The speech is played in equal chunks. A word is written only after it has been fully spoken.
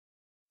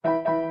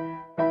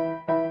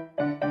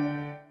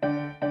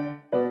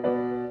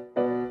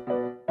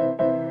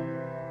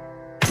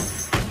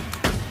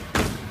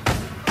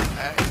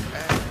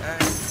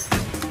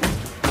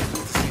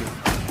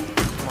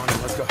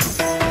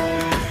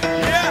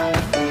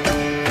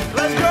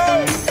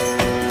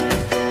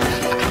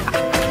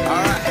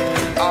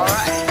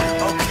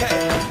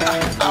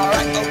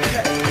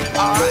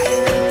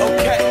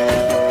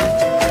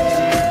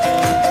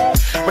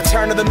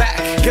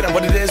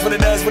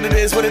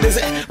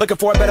Looking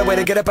for a better way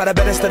to get up out of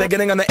bed instead of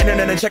getting on the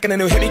internet and checking a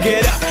new hit. Me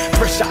get up,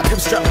 first shot, hip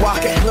strut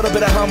walking. A little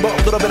bit of humble,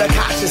 a little bit of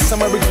cautious.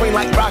 Somewhere between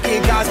like Rocky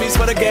and Cosby's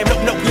for the game.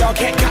 Nope, nope, y'all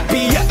can't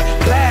copy yet.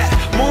 Glad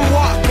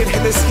moonwalking,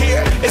 and this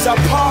here is our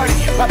party.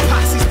 My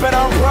posse's been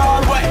on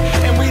Broadway,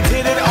 and we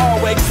did it all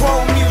way.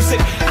 Grown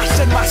music, I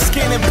shed my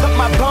skin and put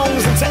my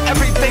bones into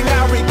everything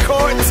I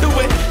record to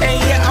it. And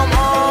yeah, I'm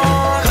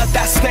on. Let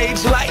that stage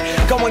light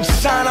go and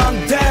shine on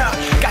down.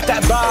 Got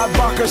that Bob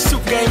Barker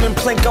suit game and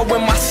Plinko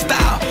in my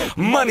style.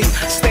 Money,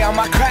 stay on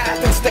my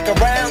craft and stick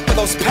around for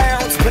those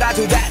pounds. But I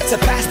do that to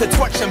pass the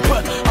torch and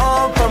put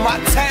on for my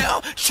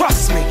town.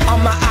 Trust me,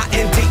 I'm my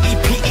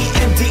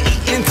INDEPENDENT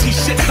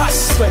shit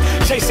hustling.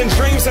 Chasing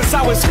dreams since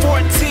I was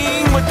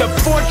 14 with the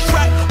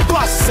 4-track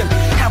bustin'.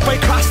 Halfway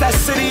across that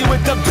city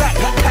with the back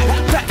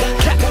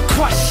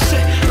crush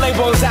shit.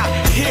 Labels out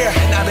here,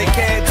 now they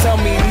can't tell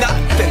me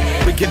nothing.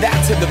 We give that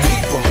to the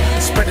people,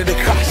 spread it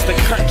across the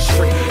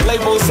country.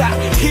 Labels out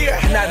here,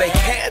 now they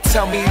can't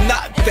tell me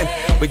nothing.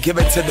 We give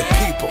it to the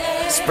people,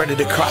 spread it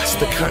across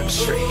the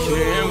country.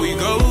 Can we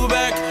go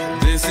back?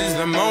 This is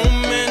the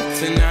moment,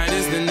 tonight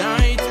is the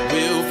night.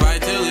 We'll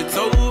fight till it's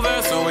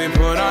over, so we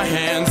put our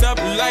hands up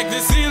like the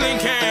ceiling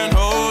can't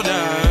hold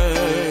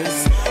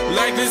us.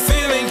 Like the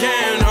ceiling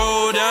can't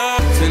hold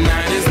us.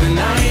 Tonight is the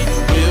night,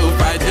 we'll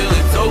fight till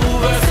it's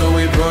over, so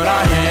we put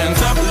our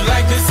hands up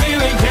like the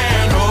ceiling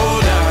can't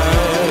hold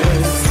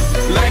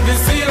us. Like the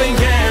ceiling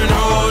can't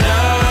hold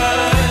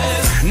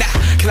us.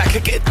 Nah, can I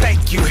kick it?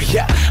 Thank you,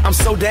 yeah, I'm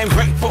so damn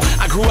grateful.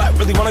 I grew up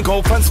really wanna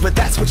go fronts, but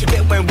that's what you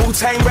get when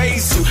Wu-Tang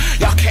raised you.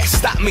 Y'all can't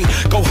stop me,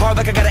 go hard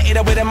like I got an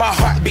 808 in my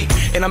heartbeat.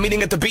 And I'm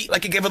eating at the beat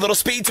like it gave a little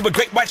speed to a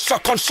great white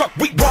shark on shark.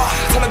 We raw,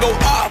 time to go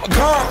off,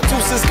 gone,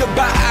 deuces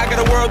goodbye. I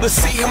got a world to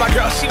see, and my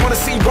girl, she wanna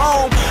see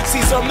Rome.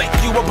 Caesar make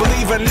you a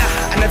believer,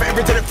 nah, I never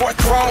ever did it for a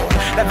throne.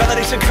 That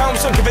validation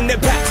comes from giving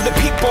it back to the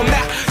people.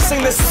 Now,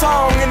 sing this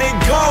song and it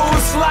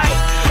goes like,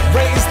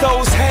 raise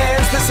those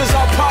hands, this is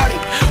our party.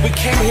 We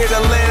came here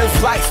to live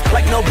life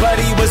like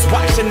nobody was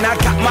watching. I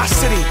got my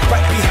city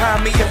right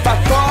behind me. If I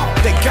fall,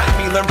 they got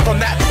me. Learn from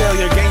that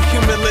failure, gain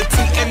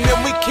humility, and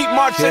then we keep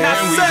marching. Can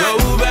we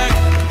go back?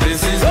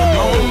 This is the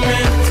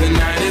moment.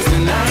 Tonight is the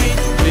night.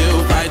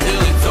 We'll fight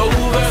till it's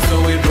over, so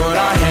we put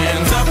our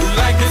hands up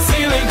like the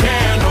ceiling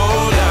can't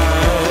hold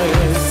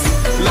us.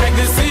 Like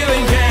the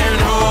ceiling can't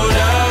hold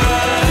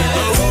us.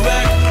 Go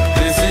back.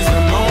 This is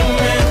the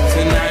moment.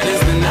 Tonight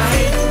is the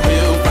night.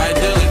 We'll fight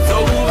till it's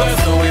over,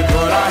 so we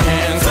put our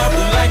hands up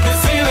like the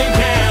ceiling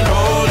can't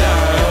hold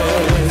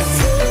us.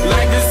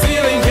 Like the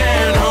ceiling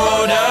can't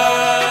hold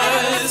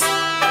us.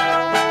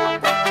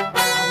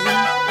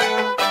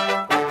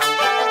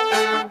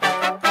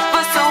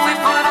 So we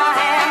put our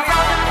hands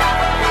up.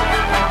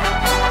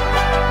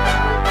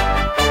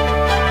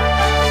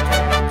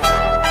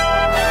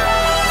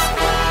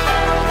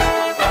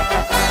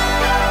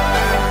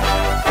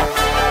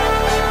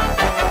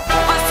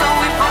 So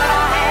we put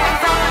our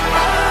hands up.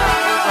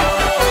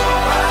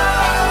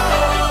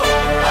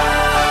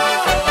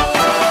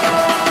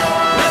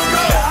 Let's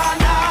go.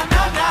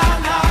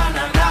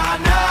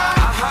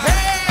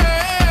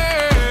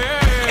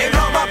 And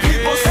all my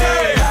people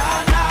say,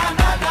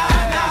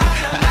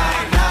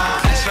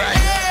 that's right.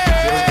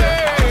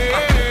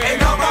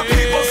 And all my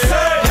people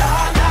say,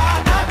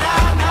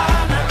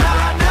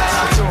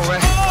 that's the way.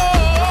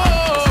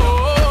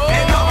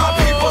 And all my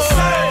people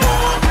say,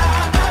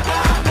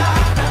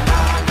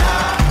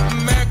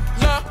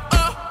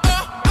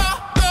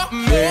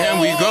 Can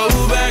we go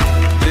back?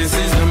 This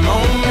is the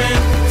moment.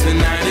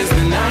 Tonight is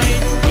the night.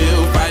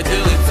 We'll fight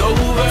till it's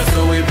over,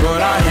 so we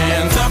put our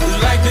hands up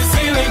like the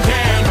ceiling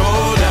can't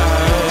hold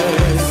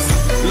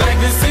us. Like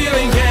the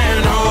ceiling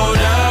can't hold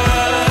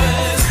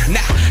us.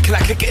 nah, can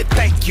I kick it?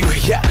 Thank you,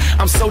 yeah,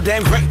 I'm so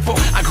damn grateful.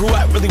 I grew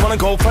up really wanna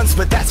go fronts,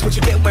 but that's what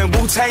you get when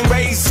Wu-Tang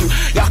raised you.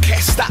 Y'all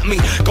can't stop me,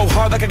 go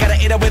hard like I got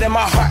an 808 in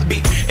my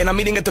heartbeat. And I'm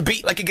eating at the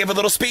beat like it gave a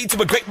little speed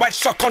to a great white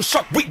shark on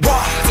shark. We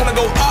raw, time to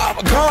go off,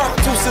 gone,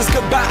 deuces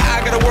goodbye.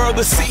 I got a world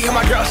to see, and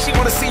my girl, she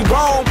wanna see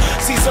Rome.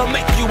 Caesar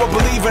make you a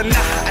believer,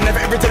 nah, I never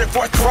ever did it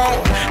for a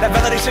throne. That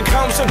validation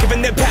comes from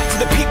giving it back to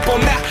the people.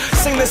 Now,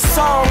 sing this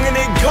song and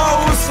it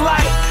goes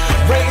like,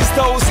 raise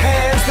those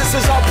hands, this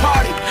is our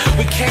party.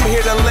 We came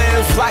here to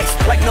live life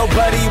like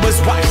nobody was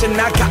watching.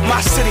 I got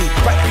my city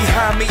right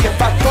behind me. If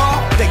I fall,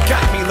 they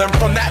got me. Learn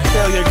from that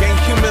failure, gain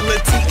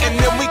humility, and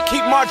then we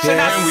keep marching.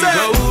 I Can we said,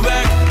 go